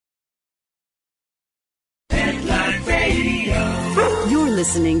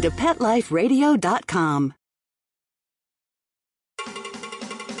listening to PetLifeRadio.com.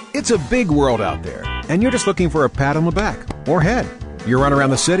 It's a big world out there, and you're just looking for a pat on the back or head. You run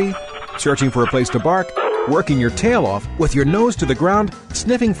around the city, searching for a place to bark, working your tail off with your nose to the ground,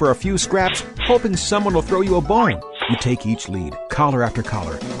 sniffing for a few scraps, hoping someone will throw you a bone. You take each lead, collar after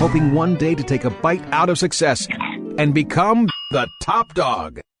collar, hoping one day to take a bite out of success and become the top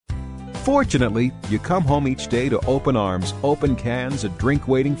dog. Fortunately, you come home each day to open arms, open cans, a drink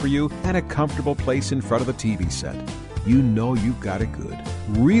waiting for you, and a comfortable place in front of the TV set. You know you've got it good,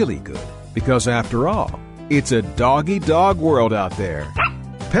 really good, because after all, it's a doggy-dog world out there.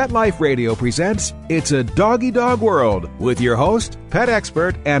 Pet Life Radio presents It's a Doggy-Dog World with your host, pet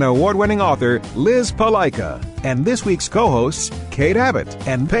expert, and award-winning author Liz Palaika, and this week's co-hosts, Kate Abbott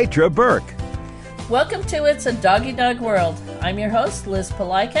and Petra Burke. Welcome to It's a Doggy-Dog World. I'm your host, Liz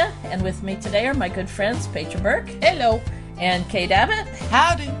Palaika, and with me today are my good friends, Petra Burke. Hello. And Kate Abbott.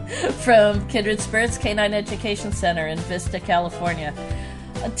 Howdy. From Kindred Spirits Canine Education Center in Vista, California.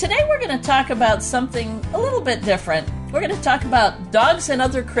 Today we're going to talk about something a little bit different. We're going to talk about dogs and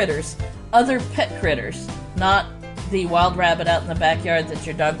other critters, other pet critters, not the wild rabbit out in the backyard that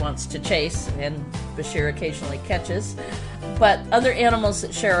your dog wants to chase and Bashir occasionally catches, but other animals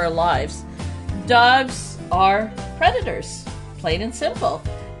that share our lives. Dogs are predators, plain and simple.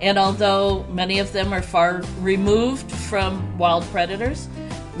 And although many of them are far removed from wild predators,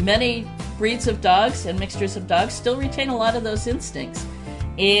 many breeds of dogs and mixtures of dogs still retain a lot of those instincts.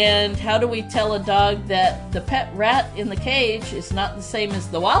 And how do we tell a dog that the pet rat in the cage is not the same as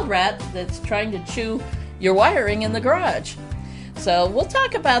the wild rat that's trying to chew your wiring in the garage? So we'll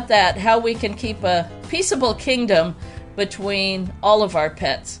talk about that, how we can keep a peaceable kingdom between all of our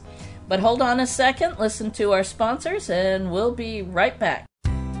pets. But hold on a second, listen to our sponsors, and we'll be right back.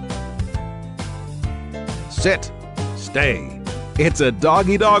 Sit. Stay. It's a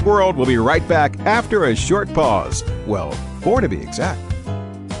doggy-dog world. We'll be right back after a short pause. Well, 4 to be exact.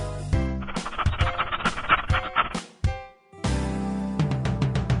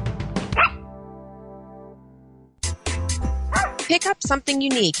 Pick up something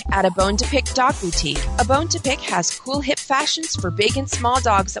unique at A Bone to Pick Dog Boutique. A Bone to Pick has cool hip fashions for big and small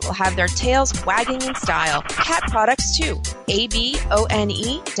dogs that will have their tails wagging in style. Cat products too.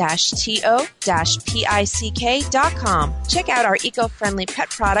 abone-to-pick.com. Check out our eco-friendly pet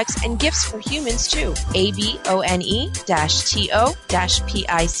products and gifts for humans too.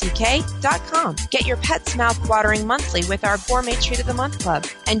 abone-to-pick.com. Get your pet's mouth watering monthly with our Gourmet Treat of the Month Club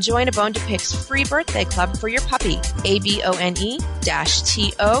and join A Bone to Pick's free birthday club for your puppy.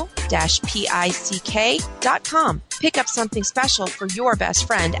 abone-to-pick.com. Pick up something special for your best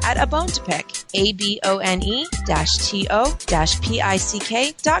friend at A Bone to Pick.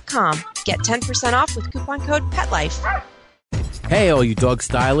 abone-to-pick.com. Get 10% off with coupon code PETLIFE. Hey, all you dog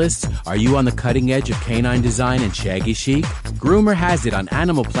stylists. Are you on the cutting edge of canine design and shaggy chic? Groomer Has It on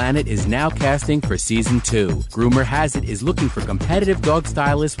Animal Planet is now casting for Season 2. Groomer Has It is looking for competitive dog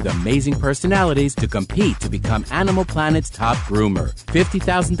stylists with amazing personalities to compete to become Animal Planet's top groomer.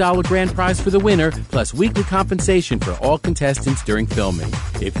 $50,000 grand prize for the winner, plus weekly compensation for all contestants during filming.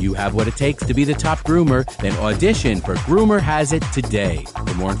 If you have what it takes to be the top groomer, then audition for Groomer Has It today.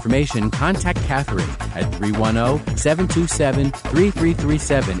 For more information, contact Catherine at 310-727-3337,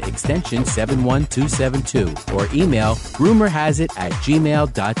 extension 71272, or email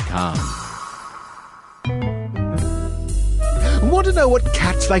groomerhasit@gmail.com. Want to know what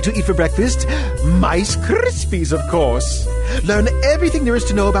cats like to eat for breakfast? Mice Krispies, of course. Learn everything there is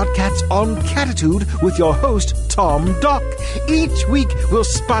to know about cats on Catitude with your host, Tom Dock. Each week, we'll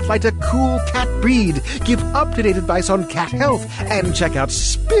spotlight a cool cat breed, give up-to-date advice on cat health, and check out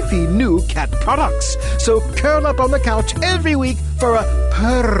spiffy new cat products. So curl up on the couch every week for a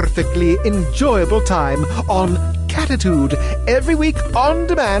perfectly enjoyable time on Catitude, every week on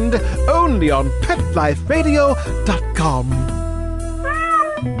demand, only on PetLifeRadio.com.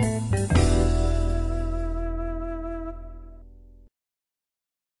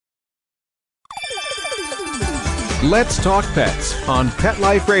 Let's Talk Pets on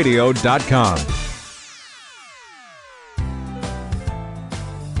PetLifeRadio.com.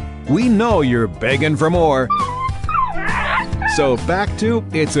 We know you're begging for more. So back to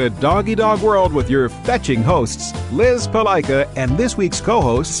It's a Doggy-Dog World with your fetching hosts, Liz Palaika, and this week's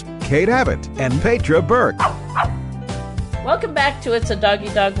co-hosts, Kate Abbott and Petra Burke. Welcome back to It's a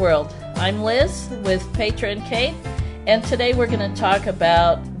Doggy-Dog World. I'm Liz with Petra and Kate, and today we're going to talk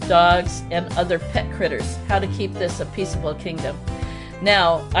about dogs and other pet critters, how to keep this a peaceable kingdom.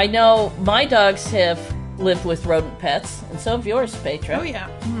 Now, I know my dogs have lived with rodent pets, and so have yours, Petra. Oh, yeah.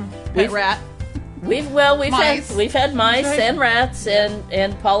 Mm-hmm. Pet rat. We've Mice. had mice Right. and rats,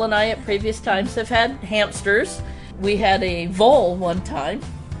 and Paul and I at previous times have had hamsters. We had a vole one time,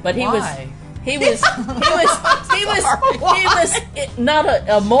 but he was not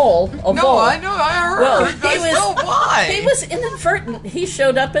a mole. A No, vole. I know. I heard. Well, Why? he was inadvertent. He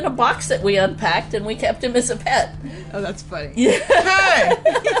showed up in a box that we unpacked, and we kept him as a pet. Oh, that's funny. Yeah. Hey.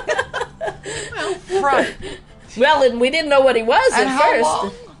 Right. Well, and we didn't know what he was And at how first.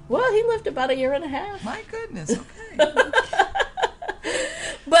 long? Well, he lived about a year and a half. My goodness. Okay.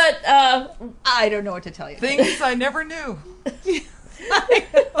 But I don't know what to tell you. Things I never knew.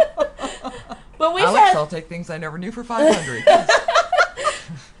 but we've Alex, had I'll take things I never knew for 500.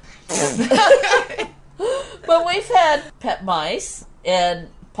 but we've had pet mice, and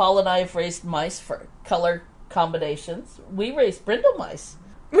Paul and I have raised mice for color combinations. We raised brindle mice.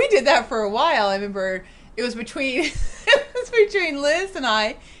 We did that for a while. I remember it was between Liz and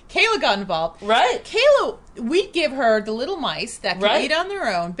I. Kayla got involved. Right. Kayla, we'd give her the little mice that could Right. eat on their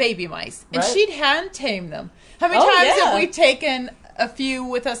own, baby mice, and Right. she'd hand tame them. How many Oh, times yeah. have we taken a few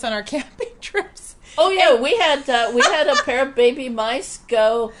with us on our camping trips? Oh yeah, we had a pair of baby mice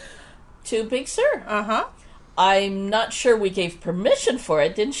go to Big Sur. Uh-huh. I'm not sure we gave permission for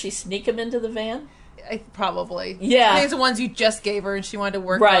it. Didn't she sneak them into the van? Probably. Yeah. I think it's the ones you just gave her, and she wanted to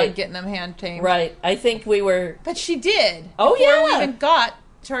work Right. on getting them hand tamed. Right. I think we were. But she did. Oh, before we yeah. even got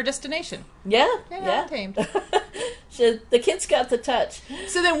to our destination. Yeah. Yeah, Yeah. tamed. The kids got the touch.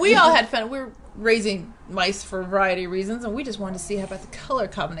 So then we all had fun. We were raising mice for a variety of reasons, and we just wanted to see how about the color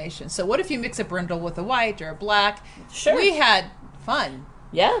combination. So what if you mix a brindle with a white or a black? Sure. We had fun.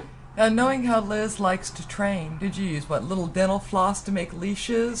 Yeah. And knowing how Liz likes to train, did you use little dental floss to make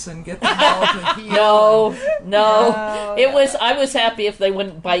leashes and get them all to heal? No. I was happy if they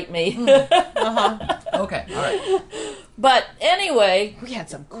wouldn't bite me. Okay, all right. But anyway, We had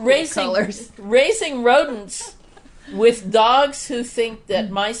some cool raising colors. raising rodents with dogs who think that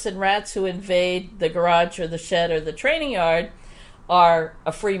mice and rats who invade the garage or the shed or the training yard are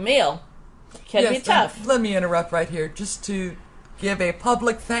a free meal can be Yes, tough. let me interrupt right here just to give a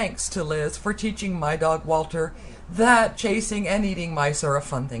public thanks to Liz for teaching my dog Walter that chasing and eating mice are a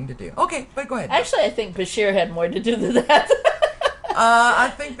fun thing to do. Okay, but go ahead. Actually, I think Bashir had more to do with that. I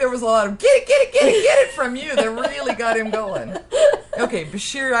think there was a lot of get it from you that really got him going. Okay,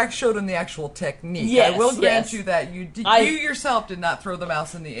 Bashir showed him the actual technique. Yes, I will grant yes. you that you yourself did not throw the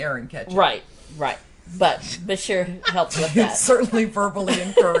mouse in the air and catch it. Right. But Bashir helped with You that. certainly verbally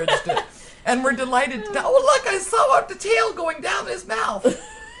encouraged it. And we're delighted to look, I saw the tail going down his mouth.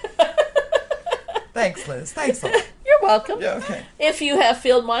 Thanks, Liz. Thanks a lot. You're welcome. Yeah, okay. If you have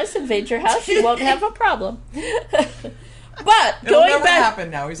field mice invade your house, you won't have a problem. But It'll never happen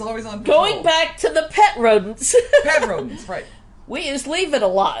now. He's always on patrol. going back to the pet rodents, Pet rodents, right. we use leave it a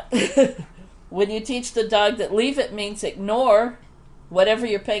lot. When you teach the dog that leave it means ignore whatever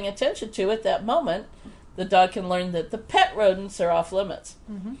you're paying attention to at that moment, the dog can learn that the pet rodents are off limits.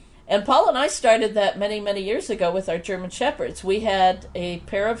 Mm-hmm. And Paul and I started that many, many years ago with our German Shepherds. We had a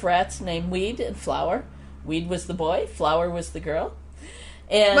pair of rats named Weed and Flower. Weed was the boy, Flower was the girl.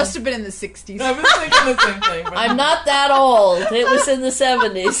 And Must have been in the 60s. I was thinking the same thing. But I'm not that old. It was in the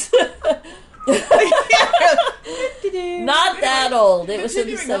 70s. Not that old. It was in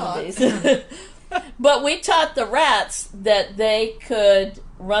the Continuing 70s. But we taught the rats that they could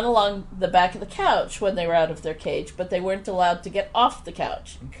run along the back of the couch when they were out of their cage, but they weren't allowed to get off the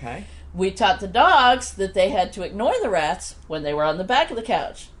couch. Okay. We taught the dogs that they had to ignore the rats when they were on the back of the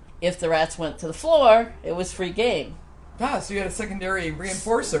couch. If the rats went to the floor, it was free game. Ah, so you had a secondary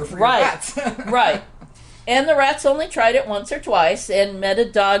reinforcer for Right. your rats. Right. And the rats only tried it once or twice and met a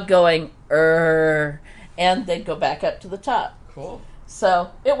dog going, and they'd go back up to the top. Cool.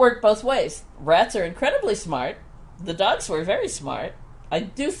 So it worked both ways. Rats are incredibly smart. The dogs were very smart. I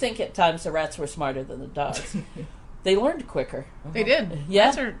do think at times the rats were smarter than the dogs. They learned quicker. They did. Yeah.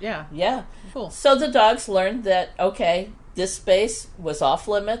 Rats are, yeah. Yeah. Cool. So the dogs learned that, okay, this space was off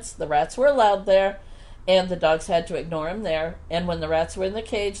limits. The rats were allowed there, and the dogs had to ignore them there. And when the rats were in the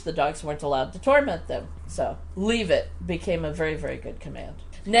cage, the dogs weren't allowed to torment them. So leave it became a very, very good command.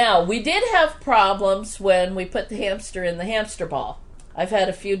 Now, we did have problems when we put the hamster in the hamster ball. I've had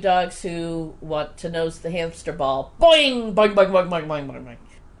a few dogs who want to nose the hamster ball. Boing! Boing, boing, boing, boing, boing, boing, boing.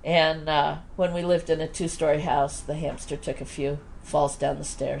 And when we lived in a 2-story house, the hamster took a few falls down the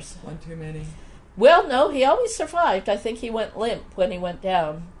stairs. One too many. Well, no, he always survived. I think he went limp when he went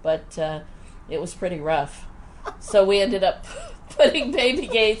down, but it was pretty rough. So we ended up putting baby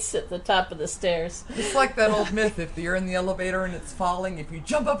gates at the top of the stairs. It's like that old myth, if you're in the elevator and it's falling, if you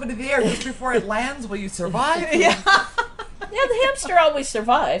jump up into the air just before it lands, will you survive? Yeah. the hamster always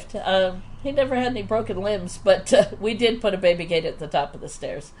survived. He never had any broken limbs, but we did put a baby gate at the top of the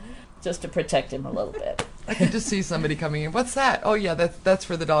stairs just to protect him a little bit. I could just see somebody coming in. What's that? Oh, yeah, that's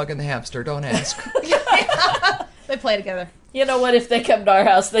for the dog and the hamster. Don't ask. They play together. You know what? If they come to our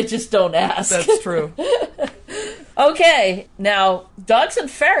house, they just don't ask. That's true. Okay, now, dogs and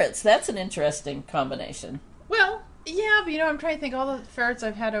ferrets. That's an interesting combination. Well, yeah, but I'm trying to think all the ferrets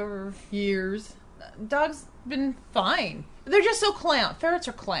I've had over years. Dogs been fine. They're just so clown. Ferrets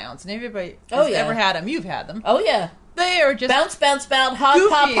are clowns, and everybody has ever had them. You've had them. Oh, yeah. They are just bounce, bounce, bounce, hop,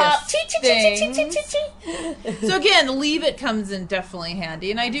 pop, pop, chee, chee, chee, chee, chee, chee, chee. So again, leave it comes in definitely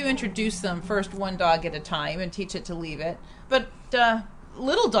handy, and I do introduce them first one dog at a time and teach it to leave it. But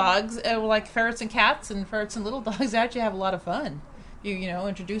little dogs, like ferrets and cats, and ferrets and little dogs, actually have a lot of fun. You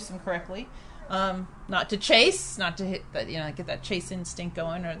introduce them correctly, not to chase, not to hit that, get that chase instinct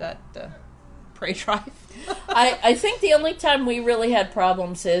going or that prey drive. I think the only time we really had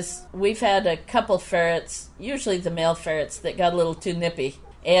problems is we've had a couple ferrets, usually the male ferrets, that got a little too nippy.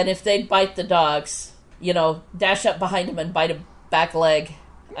 And if they'd bite the dogs, dash up behind them and bite a back leg.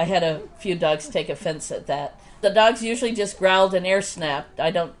 I had a few dogs take offense at that. The dogs usually just growled and air snapped.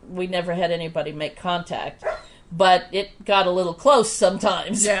 We never had anybody make contact. But it got a little close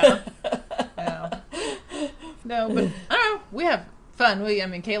sometimes. Yeah. No, but I don't know. We have fun.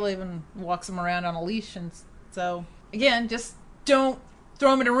 Kayla even walks them around on a leash, and so again, just don't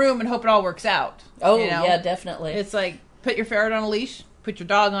throw them in a room and hope it all works out. Oh, yeah, definitely. It's like put your ferret on a leash, put your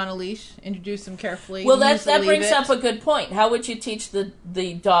dog on a leash, introduce them carefully. Well, that brings up a good point. How would you teach the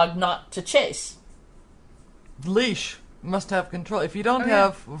dog not to chase? Leash must have control. If you don't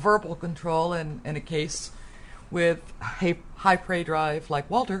have verbal control in a case with high prey drive like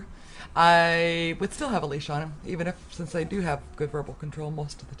Walter, I would still have a leash on him, since I do have good verbal control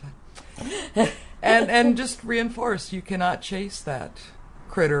most of the time. and just reinforce, you cannot chase that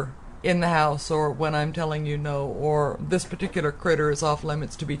critter in the house, or when I'm telling you no, or this particular critter is off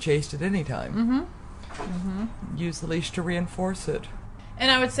limits to be chased at any time. Use the leash to reinforce it.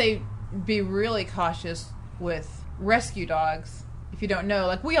 And I would say be really cautious with rescue dogs. If you don't know,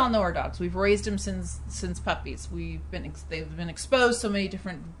 like we all know our dogs. We've raised them since puppies. They've been exposed to so many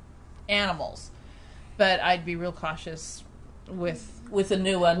different animals. But I'd be real cautious with a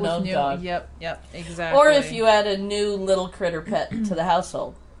new unknown dog. Yep, exactly. Or if you add a new little critter pet to the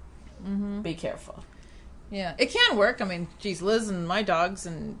household, be careful. Yeah, it can work. Liz and my dogs,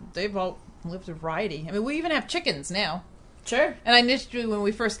 and they've all lived a variety. We even have chickens now. Sure. And initially, when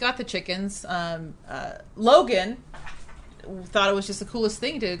we first got the chickens, Logan thought it was just the coolest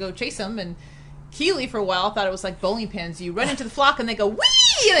thing to go chase them, and Keely, for a while, thought it was like bowling pins. You run into the flock, and they go,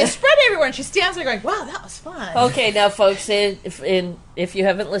 whee! And they spread everywhere, and she stands there going, wow, that was fun. Okay, now, folks, if you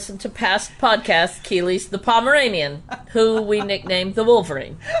haven't listened to past podcasts, Keely's the Pomeranian, who we nicknamed the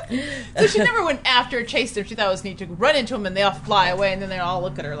Wolverine. So she never went after or chased them. She thought it was neat to run into them, and they all fly away, and then they all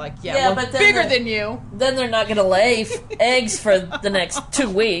look at her like, we're but bigger than you. Then they're not going to lay eggs for the next 2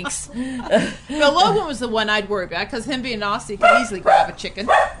 weeks. But Logan was the one I'd worry about, because him being nasty could easily grab a chicken.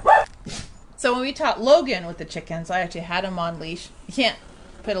 So when we taught Logan with the chickens, I actually had him on leash. You can't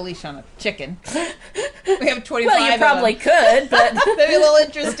put a leash on a chicken. We have 25 Well, you probably could, but that'd be a little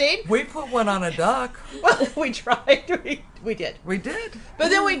interesting. We put one on a duck. Well, we tried. We did. We did. But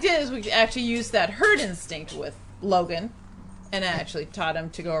then we actually used that herd instinct with Logan, and I actually taught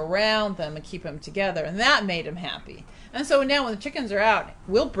him to go around them and keep them together, and that made him happy. And so now when the chickens are out,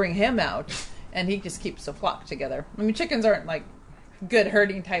 we'll bring him out, and he just keeps the flock together. Chickens aren't like good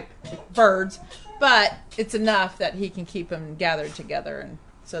herding type birds, but it's enough that he can keep them gathered together, and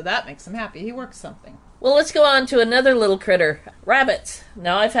so that makes him happy. He works something. Well, let's go on to another little critter, rabbits.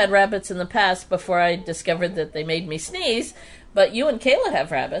 Now, I've had rabbits in the past before I discovered that they made me sneeze, but you and Kayla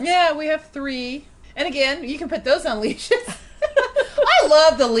have rabbits. Yeah, we have 3. And again, you can put those on leashes. I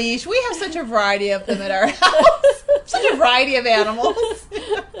love the leash. We have such a variety of them at our house. Such a variety of animals.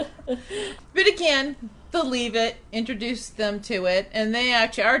 But again, they'll leave it, introduce them to it, and they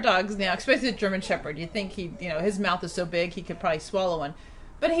actually, our dogs now, especially the German Shepherd, you think his mouth is so big he could probably swallow one.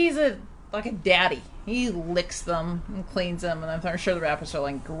 But he's like a daddy. He licks them and cleans them, and I'm sure the rabbits are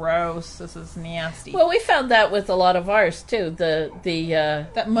like, gross, this is nasty. Well, we found that with a lot of ours, too.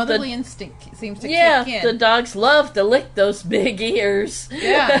 That motherly instinct seems to kick in. Yeah, the dogs love to lick those big ears.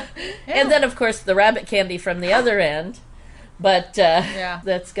 Yeah. And then, of course, the rabbit candy from the other end. But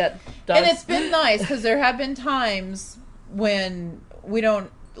that's got dogs. And it's been nice, because there have been times when we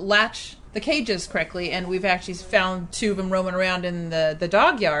don't latch the cages correctly, and we've actually found 2 of them roaming around in the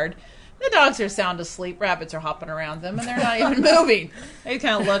dog yard, The dogs are sound asleep. Rabbits are hopping around them, and they're not even moving. They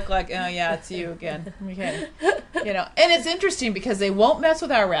kind of look like, oh, yeah, it's you again. Okay. You know, and it's interesting because they won't mess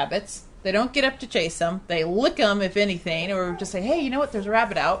with our rabbits. They don't get up to chase them. They lick them, if anything, or just say, hey, you know what, there's a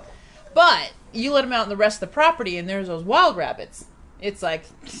rabbit out. But you let them out in the rest of the property, and there's those wild rabbits. It's like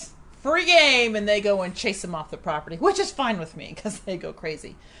free game, and they go and chase them off the property, which is fine with me because they go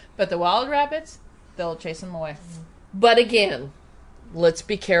crazy. But the wild rabbits, they'll chase them away. But again, let's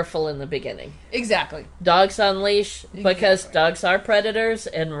be careful in the beginning. Exactly. Dogs on leash, because dogs are predators,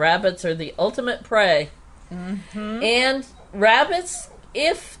 and rabbits are the ultimate prey. Mm-hmm. And rabbits,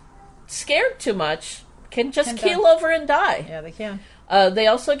 if scared too much, can just keel over and die. Yeah, they can. They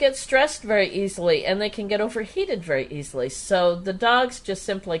also get stressed very easily, and they can get overheated very easily. So the dogs just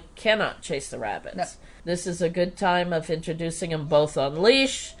simply cannot chase the rabbits. No. This is a good time of introducing them both on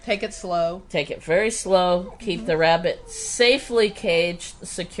leash. Take it slow. Take it very slow. Keep the rabbit safely caged,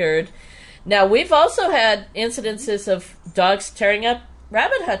 secured. Now, we've also had incidences of dogs tearing up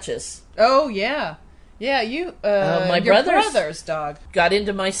rabbit hutches. Oh, yeah. Yeah, my your brother's dog got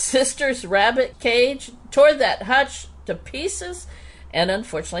into my sister's rabbit cage, tore that hutch to pieces, and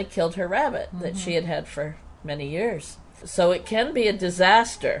unfortunately killed her rabbit that she had had for many years. So it can be a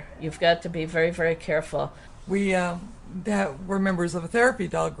disaster. You've got to be very, very careful. We were members of a therapy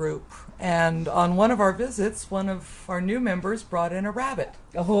dog group, and on one of our visits, one of our new members brought in a rabbit.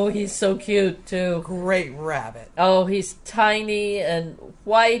 Oh, he's so cute, too. Great rabbit. Oh, he's tiny and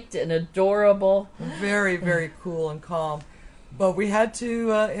white and adorable. Very, very cool and calm. But we had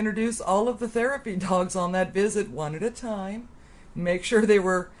to introduce all of the therapy dogs on that visit one at a time, make sure they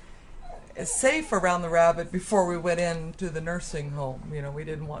were safe around the rabbit before we went into the nursing home. You know, we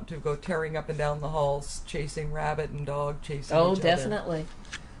didn't want to go tearing up and down the halls chasing rabbit and dog chasing each other. Oh, definitely.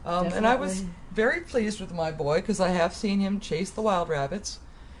 And I was very pleased with my boy because I have seen him chase the wild rabbits.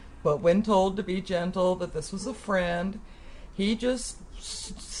 But when told to be gentle, that this was a friend, he just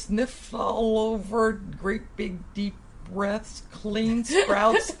sniffed all over, great big deep breaths, clean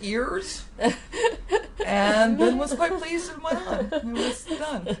Sprout's ears, and then was quite pleased and went on. It was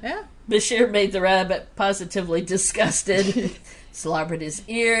done. Yeah. Bashir made the rabbit positively disgusted. Slobbered his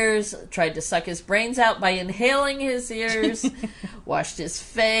ears, tried to suck his brains out by inhaling his ears, washed his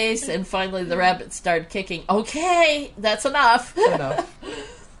face, and finally the rabbit started kicking. Okay, that's enough. Enough.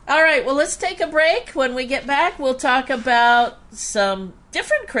 All right, well, let's take a break. When we get back, we'll talk about some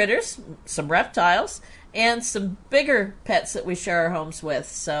different critters, some reptiles, and some bigger pets that we share our homes with.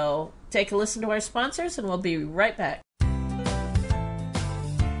 So take a listen to our sponsors, and we'll be right back.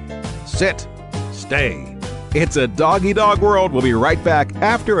 Sit. Stay. It's a dog-eat-dog world. We'll be right back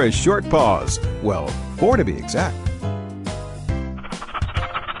after a short pause. Well, 4 to be exact.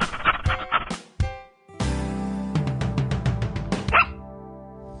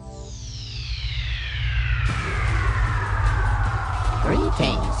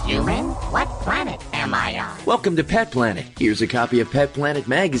 Greetings, human. What planet am I on? Welcome to Pet Planet. Here's a copy of Pet Planet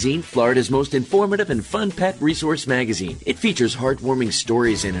Magazine, Florida's most informative and fun pet resource magazine. It features heartwarming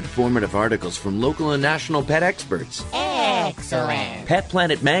stories and informative articles from local and national pet experts. Excellent. Pet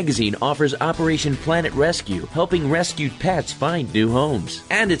Planet Magazine offers Operation Planet Rescue, helping rescued pets find new homes.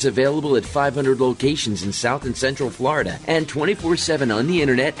 And it's available at 500 locations in South and Central Florida and 24/7 on the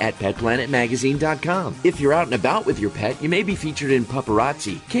internet at petplanetmagazine.com. If you're out and about with your pet, you may be featured in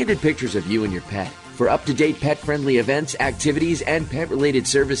Paparazzi, candid pictures of you and your pet. For up-to-date pet-friendly events, activities, and pet-related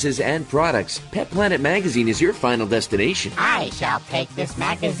services and products, Pet Planet Magazine is your final destination. I shall take this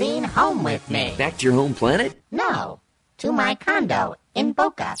magazine home with me. Back to your home planet? No, to my condo in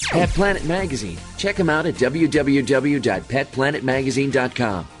Boca. Pet Planet Magazine. Check them out at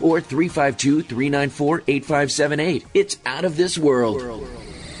www.petplanetmagazine.com or 352-394-8578. It's out of this world.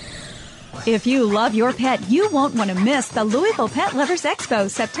 If you love your pet, you won't want to miss the Louisville Pet Lovers Expo,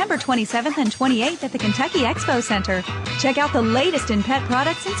 September 27th and 28th at the Kentucky Expo Center. Check out the latest in pet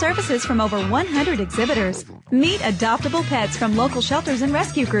products and services from over 100 exhibitors. Meet adoptable pets from local shelters and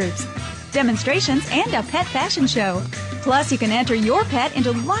rescue groups. Demonstrations and a pet fashion show. Plus, you can enter your pet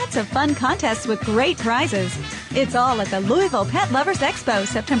into lots of fun contests with great prizes. It's all at the Louisville Pet Lovers Expo,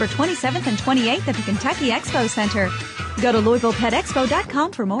 September 27th and 28th at the Kentucky Expo Center. Go to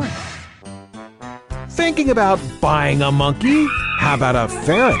LouisvillePetExpo.com for more. Thinking about buying a monkey? How about a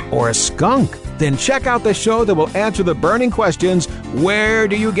ferret or a skunk? Then check out the show that will answer the burning questions. Where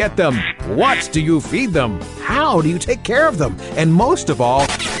do you get them? What do you feed them? How do you take care of them? And most of all,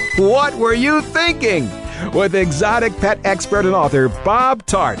 what were you thinking? With exotic pet expert and author Bob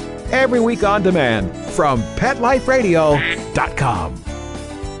Tart. Every week on demand from PetLifeRadio.com.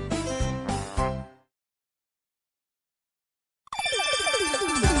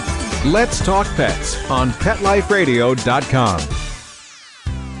 Let's Talk Pets on PetLifeRadio.com.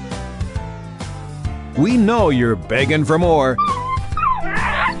 We know you're begging for more.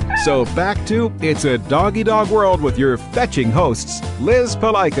 So back to It's a Doggy Dog World with your fetching hosts, Liz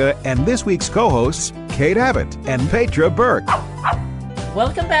Palaika, and this week's co-hosts, Kate Abbott and Petra Burke.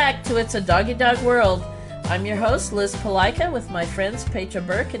 Welcome back to It's a Doggy Dog World. I'm your host, Liz Palaika, with my friends Petra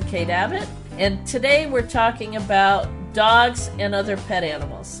Burke and Kate Abbott. And today we're talking about dogs and other pet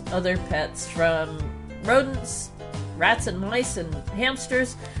animals, other pets, from rodents, rats and mice and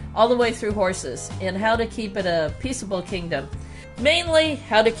hamsters, all the way through horses, and how to keep it a peaceable kingdom. Mainly,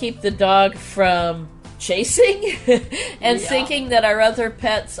 how to keep the dog from chasing and thinking that our other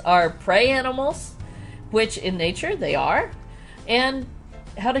pets are prey animals, which in nature they are, and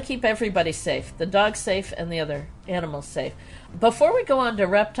how to keep everybody safe, the dog safe and the other animals safe. Before we go on to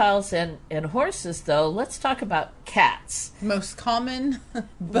reptiles and horses, though, let's talk about cats. Most common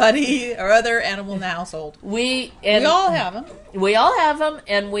buddy or other animal in the household. We all have them. We all have them,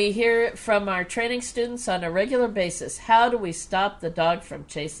 and we hear it from our training students on a regular basis. How do we stop the dog from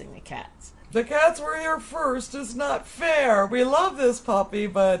chasing the cats? The cats were here first. It's not fair. We love this puppy,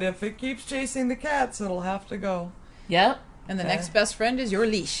 but if it keeps chasing the cats, it'll have to go. Yep. And the next best friend is your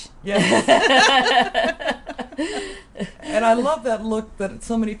leash. Yes. And I love that look that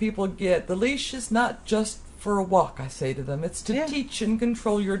so many people get. The leash is not just for a walk, I say to them. It's to teach and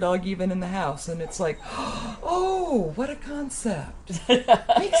control your dog even in the house. And it's like, oh, what a concept.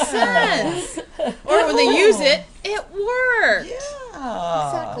 Makes sense. Or when they use it, it works. Yeah.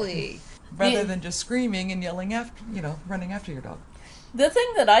 Exactly. Rather than just screaming and yelling after, running after your dog. The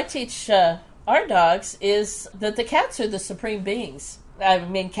thing that I teach our dogs is that the cats are the supreme beings. I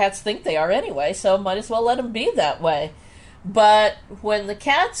mean, cats think they are anyway, so might as well let them be that way. But when the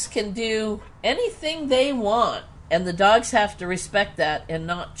cats can do anything they want, and the dogs have to respect that and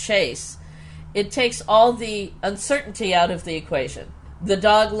not chase, it takes all the uncertainty out of the equation. The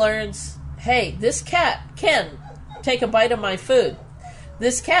dog learns, hey, this cat can take a bite of my food.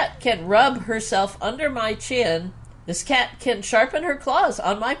 This cat can rub herself under my chin. This cat can sharpen her claws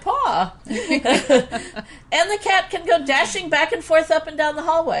on my paw. And the cat can go dashing back and forth up and down the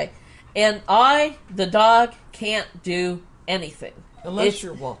hallway. And the dog, can't do anything. Unless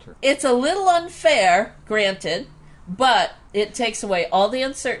you're Walter. It's a little unfair, granted, but it takes away all the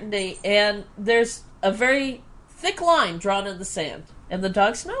uncertainty, and there's a very thick line drawn in the sand, and the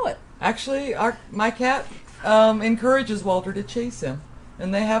dogs know it. Actually, my cat encourages Walter to chase him,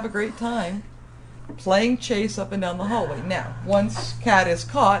 and they have a great time playing chase up and down the hallway. Now, once cat is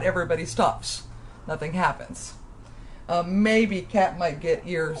caught, everybody stops. Nothing happens. Maybe cat might get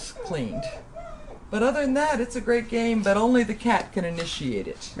ears cleaned. But other than that, it's a great game, but only the cat can initiate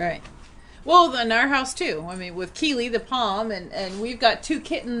it. Right. Well, in our house, too. I mean, with Keely, the Pom, and we've got two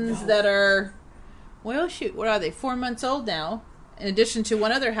kittens that are, well, shoot, what are they, 4 months old now, in addition to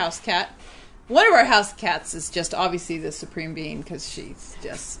one other house cat. One of our house cats is just obviously the supreme being, because she's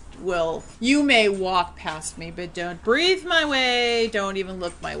just, well, you may walk past me, but don't breathe my way, don't even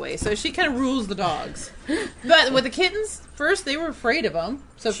look my way. So she kind of rules the dogs. But with the kittens, first they were afraid of them.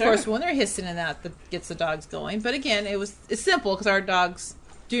 So, of course, when they're hissing and that gets the dogs going. But again, it's simple, because our dogs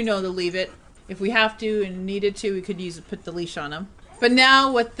do know to leave it. If we have to and needed to, we could put the leash on them. But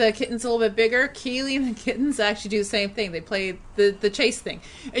now, with the kittens a little bit bigger, Keely and the kittens actually do the same thing. They play the chase thing.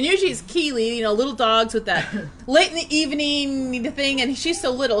 And usually it's Keely, little dogs with that late in the evening thing, and she's so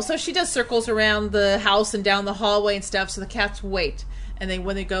little. So she does circles around the house and down the hallway and stuff, so the cats wait. And then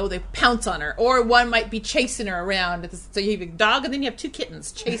when they go, they pounce on her. Or one might be chasing her around. So you have a dog, and then you have two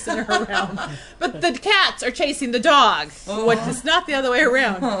kittens chasing her around. But the cats are chasing the dog, which is not the other way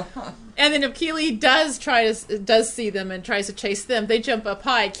around. And then if Keely does see them and tries to chase them, they jump up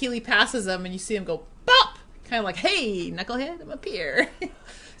high. Keely passes them, and you see them go pop, kind of like, "Hey, knucklehead, I'm up here."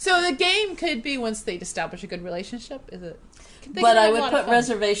 So the game could be, once they establish a good relationship, is it? But I would put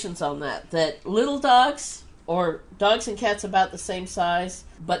reservations on that. That little dogs, or dogs and cats about the same size,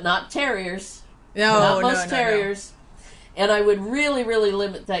 but not terriers. Not most terriers. And I would really, really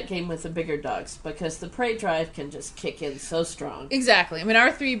limit that game with the bigger dogs, because the prey drive can just kick in so strong. Exactly. I mean,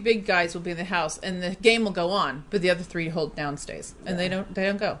 our three big guys will be in the house, and the game will go on, but the other three hold downstairs, and they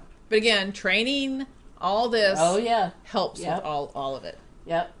don't go. But again, training, all this, helps with all of it.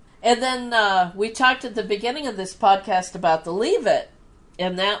 Yep. And then we talked at the beginning of this podcast about the Leave It,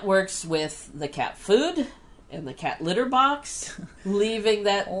 and that works with the cat food and the cat litter box, leaving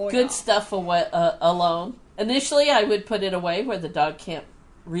that good stuff alone. Initially, I would put it away where the dog can't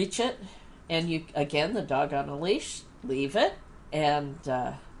reach it, and the dog on a leash, leave it, and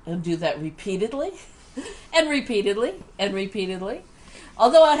do that repeatedly, and repeatedly, and repeatedly.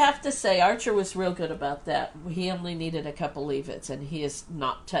 Although I have to say, Archer was real good about that. He only needed a couple leave-its, and he has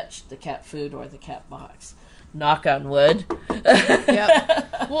not touched the cat food or the cat box. Knock on wood.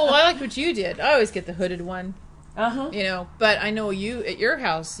 Yep. Well, I like what you did. I always get the hooded one. Uh-huh. You know, but I know you, at your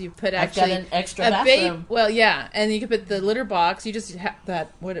house, you put I've actually... got an extra bathroom. Well, yeah, and you can put the litter box. You just have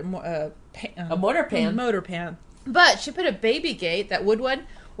that, a mortar pan. Motor pan. But she put a baby gate, that wood one,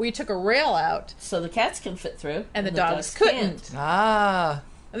 where you took a rail out. So the cats can fit through. And the dogs couldn't. Can't. Ah.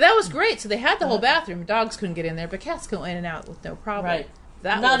 That was great. So they had the whole bathroom. Dogs couldn't get in there, but cats go in and out with no problem. Right.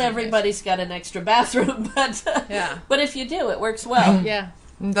 That Not was everybody's got an extra bathroom, but yeah. But if you do, it works well. Yeah.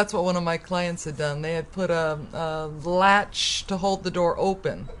 That's what one of my clients had done. They had put a latch to hold the door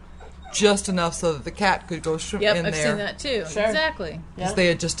open, just enough so that the cat could go in there. Yep, I've seen that too. Sure. Exactly. Because they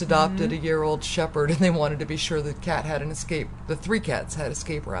had just adopted a year-old shepherd, and they wanted to be sure the cat had an escape. The 3 cats had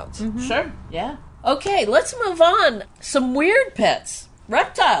escape routes. Mm-hmm. Sure, yeah. Okay, let's move on. Some weird pets.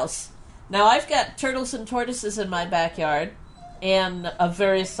 Reptiles. Now, I've got turtles and tortoises in my backyard, and of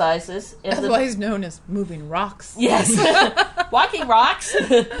various sizes. Otherwise known as moving rocks. Yes. Walking rocks.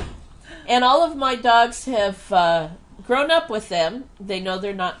 And all of my dogs have grown up with them. They know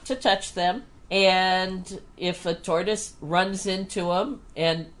they're not to touch them. And if a tortoise runs into them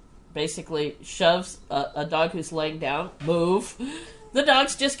and basically shoves a dog who's laying down, move, the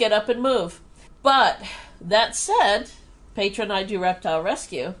dogs just get up and move. But that said, Petra and I do reptile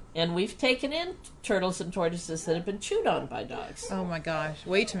rescue, and we've taken in turtles and tortoises that have been chewed on by dogs. Oh my gosh,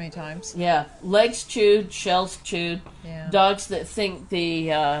 way too many times. Yeah, legs chewed, shells chewed. Yeah. Dogs that think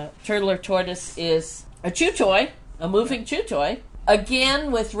the turtle or tortoise is a chew toy, a moving chew toy.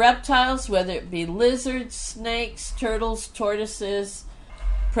 Again, with reptiles, whether it be lizards, snakes, turtles, tortoises,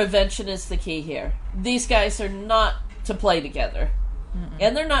 prevention is the key here. These guys are not to play together,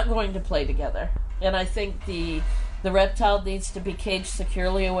 and they're not going to play together. And I think the reptile needs to be caged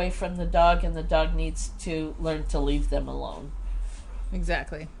securely away from the dog, and the dog needs to learn to leave them alone.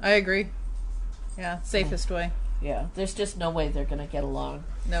 Exactly. I agree. Yeah, safest way. Yeah, there's just no way they're going to get along.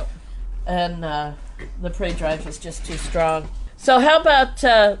 Nope. And the prey drive is just too strong. So how about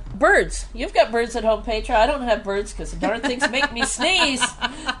birds? You've got birds at home, Petra. I don't have birds because the darn things make me sneeze.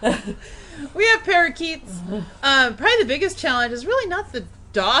 We have parakeets. Probably the biggest challenge is really not the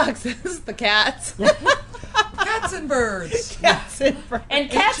dogs, it's the cats. Cats and birds. Cats and birds. And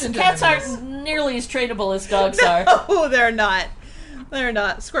cats aren't nearly as trainable as dogs are. No, they're not. They're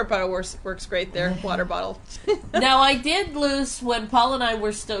not. Squirt bottle works great there. Water bottle. Now, I did lose when Paul and I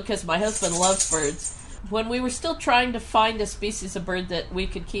were still, because my husband loves birds, when we were still trying to find a species of bird that we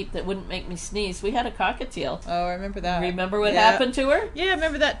could keep that wouldn't make me sneeze, we had a cockatiel. Oh, I remember that. Remember what happened to her? Yeah, I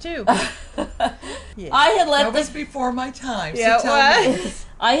remember that too. Yeah. I had let That was before my time. Yeah, so tell me. what?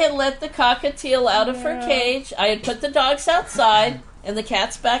 I had let the cockatiel out of her cage. I had put the dogs outside and the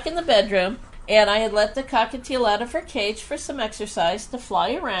cats back in the bedroom. And I had let the cockatiel out of her cage for some exercise to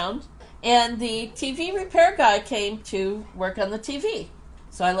fly around. And the TV repair guy came to work on the TV.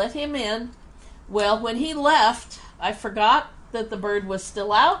 So I let him in. Well, when he left, I forgot that the bird was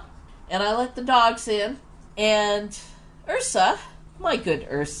still out. And I let the dogs in. And Ursa, my good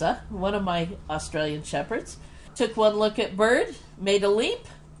Ursa, one of my Australian shepherds, took one look at Bird, made a leap.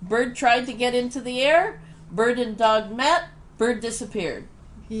 Bird tried to get into the air. Bird and dog met. Bird disappeared.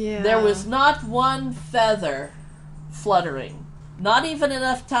 Yeah. There was not one feather fluttering. Not even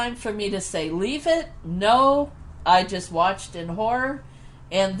enough time for me to say, leave it. No, I just watched in horror.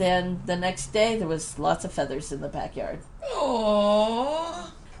 And then the next day, there was lots of feathers in the backyard.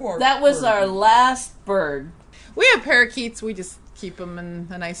 Aww. Poor That was bird. our last bird. We have parakeets. We just keep them in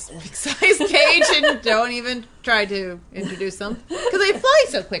a nice big-sized cage and don't even try to introduce them because they fly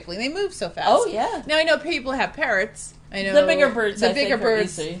so quickly. They move so fast. Oh, yeah. Now, I know people have parrots. I know The bigger birds, The I bigger think, are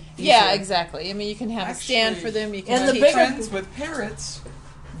birds. easy. Yeah, Easier. exactly. I mean, you can have a stand for them. You can And the teach bigger- them. Friends with parrots,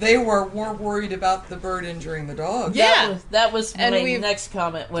 they were more worried about the bird injuring the dog. Yeah. That was And my we've- next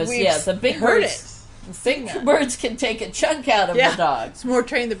comment was, we've yeah, the big heard birds. it. Big birds can take a chunk out of the dog. It's more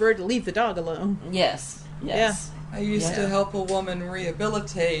train the bird to leave the dog alone. Yes. Yes. I used to help a woman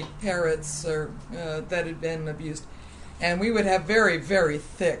rehabilitate parrots that had been abused. And we would have very, very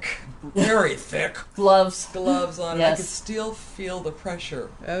thick Gloves. gloves on. Yes. I could still feel the pressure.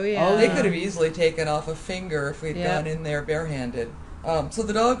 Oh, yeah. They could have easily taken off a finger if we'd Yep. gone in there barehanded. So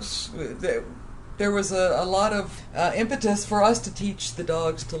the dogs, there was a lot of impetus for us to teach the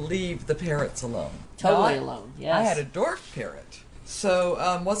dogs to leave the parrots alone. Totally Now, alone, yes. I had a dwarf parrot,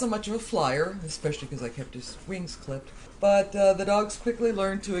 so wasn't much of a flyer, especially because I kept his wings clipped. But the dogs quickly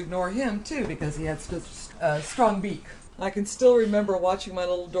learned to ignore him, too, because he had such a strong beak. I can still remember watching my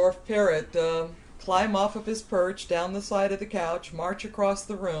little dwarf parrot climb off of his perch down the side of the couch, march across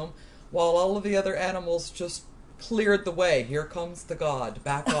the room, while all of the other animals just cleared the way. Here comes the god.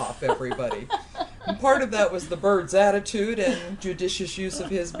 Back off, everybody. And part of that was the bird's attitude and judicious use of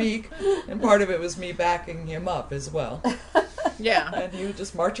his beak, and part of it was me backing him up as well. Yeah. And he would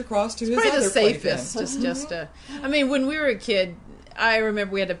just march across to his Probably other the safest. playpen. I mean, when we were a kid, I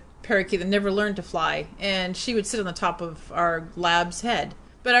remember we had a parakeet that never learned to fly, and she would sit on the top of our lab's head.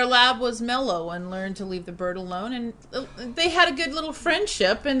 But our lab was mellow and learned to leave the bird alone, and they had a good little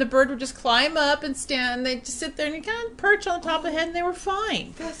friendship, and the bird would just climb up and stand, and they'd just sit there and you kind of perch on the top of the head, and they were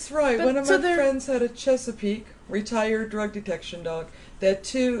fine. That's right. But, One of my friends had a Chesapeake, retired drug detection dog, that had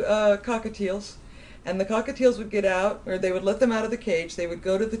 2 cockatiels, and the cockatiels would get out, or they would let them out of the cage, they would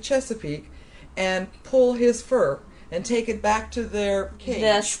go to the Chesapeake and pull his fur and take it back to their cage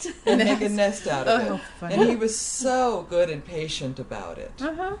Nest. and make a nest out of Oh, it. funny. And he was so good and patient about it.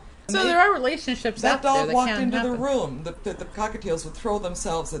 Uh-huh. So there are relationships That out there dog that walked can into happen. the room. The cockatiels would throw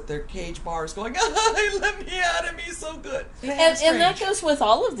themselves at their cage bars going, let me out of me, so good. And that goes with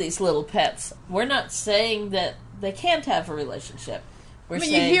all of these little pets. We're not saying that they can't have a relationship. We're I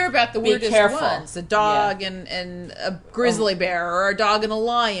mean, saying, you hear about the be weirdest careful. ones. A dog and a grizzly bear, or a dog and a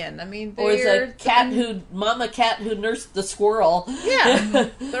lion. I mean, Or the mama cat who nursed the squirrel. Yeah,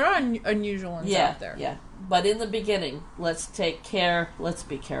 there are unusual ones out there. Yeah. But in the beginning, let's take care. Let's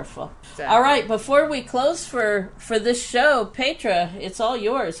be careful. Exactly. All right, before we close for this show, Petra, it's all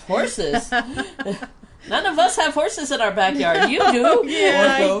yours. Horses. None of us have horses in our backyard. You do.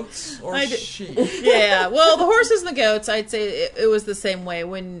 Yeah, or goats or sheep. Yeah, well, the horses and the goats, I'd say it was the same way.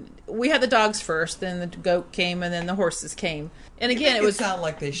 When we had the dogs first, then the goat came, and then the horses came. And again, it was sound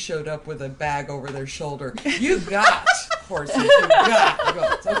like they showed up with a bag over their shoulder. You got horses. You got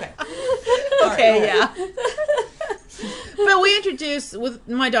goats. Okay. Okay, yeah. But we introduced, with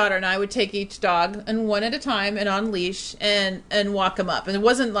my daughter and I would take each dog and one at a time and on leash and walk them up. And it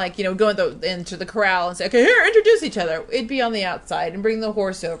wasn't like, go into the corral and say, okay, here, introduce each other. It'd be on the outside and bring the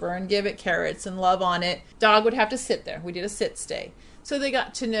horse over and give it carrots and love on it. Dog would have to sit there. We did a sit stay. So they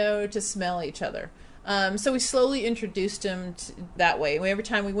got to know to smell each other. So we slowly introduced them that way. Every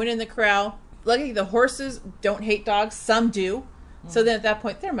time we went in the corral, luckily the horses don't hate dogs. Some do. So then at that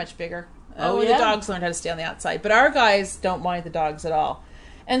point, they're much bigger. The dogs learned how to stay on the outside. But our guys don't mind the dogs at all.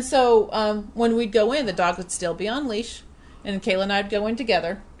 And so when we'd go in, the dog would still be on leash. And Kayla and I would go in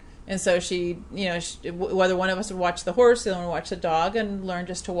together. And so whether one of us would watch the horse, the other one would watch the dog, and learn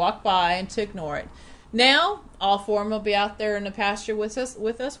just to walk by and to ignore it. Now, all 4 of them will be out there in the pasture with us,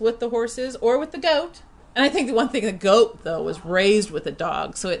 with the horses, or with the goat. And I think the one thing, the goat, though, was raised with a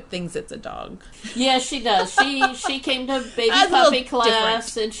dog, so it thinks it's a dog. Yeah, she does. She came to baby That's a puppy little class,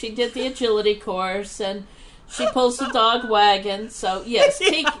 different. and she did the agility course, and she pulls the dog wagon. So, yes,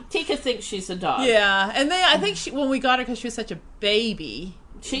 Tika thinks she's a dog. Yeah, and I think when we got her, because she was such a baby,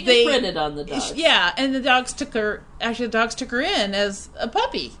 she imprinted on the dog. Yeah, and the dogs took her in as a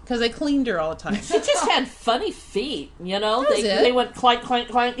puppy, because they cleaned her all the time. She just had funny feet, They went clank, clank,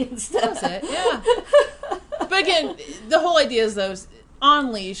 clank instead. That's it, yeah. But again, the whole idea is those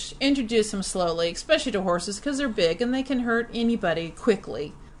on leash, introduce them slowly, especially to horses, because they're big and they can hurt anybody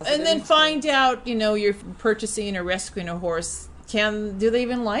quickly. And then find out, you're purchasing or rescuing a horse. Do they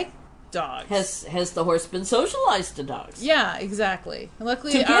even like dogs? Has the horse been socialized to dogs? Yeah, exactly.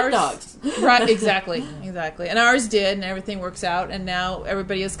 Luckily, to ours, good dogs. Right, exactly. And ours did, and everything works out, and now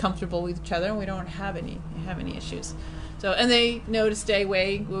everybody is comfortable with each other, and we don't have any issues. So, and they know to stay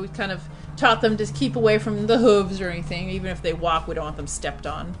away. We kind of taught them to keep away from the hooves or anything. Even if they walk, we don't want them stepped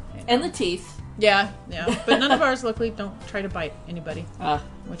on. And the teeth. Yeah. But none of ours, luckily, don't try to bite anybody,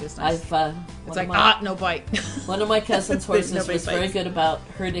 which is nice. It's like, no bite. One of my cousin's horses was bites. very good about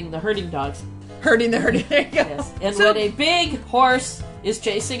herding the herding dogs. Herding. There you go. Yes. And when a big horse is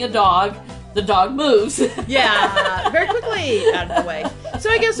chasing a dog, the dog moves. Yeah, very quickly out of the way. So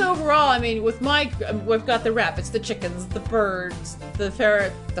I guess overall, I mean, we've got the rabbits, the chickens, the birds, the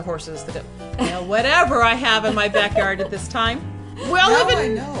ferret, the horses, whatever I have in my backyard at this time. Well, now I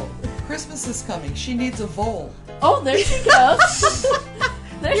know. Christmas is coming. She needs a vole. Oh, there she goes.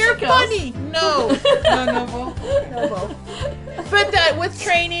 You're funny. No vole. No vole. But with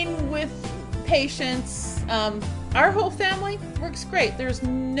training, with patience, our whole family works great. There's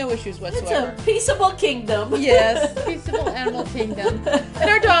no issues whatsoever. It's a peaceable kingdom. Yes, peaceable animal kingdom. And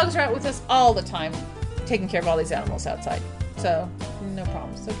our dogs are out with us all the time, taking care of all these animals outside. So, no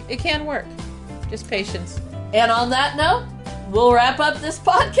problems. So it can work. Just patience. And on that note, we'll wrap up this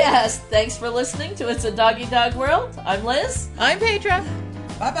podcast. Thanks for listening to It's a Doggy Dog World. I'm Liz. I'm Petra.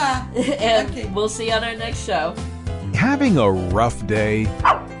 Bye-bye. And we'll see you on our next show. Having a rough day?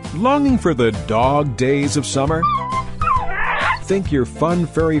 Longing for the dog days of summer? Think your fun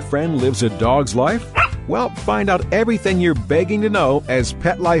furry friend lives a dog's life? Well, find out everything you're begging to know as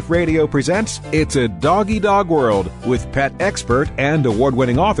Pet Life Radio presents It's a Doggy Dog World with pet expert and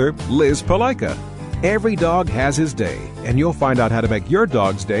award-winning author Liz Palaika. Every dog has his day, and you'll find out how to make your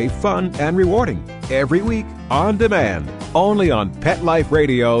dog's day fun and rewarding every week on demand, only on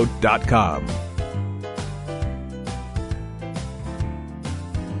PetLifeRadio.com.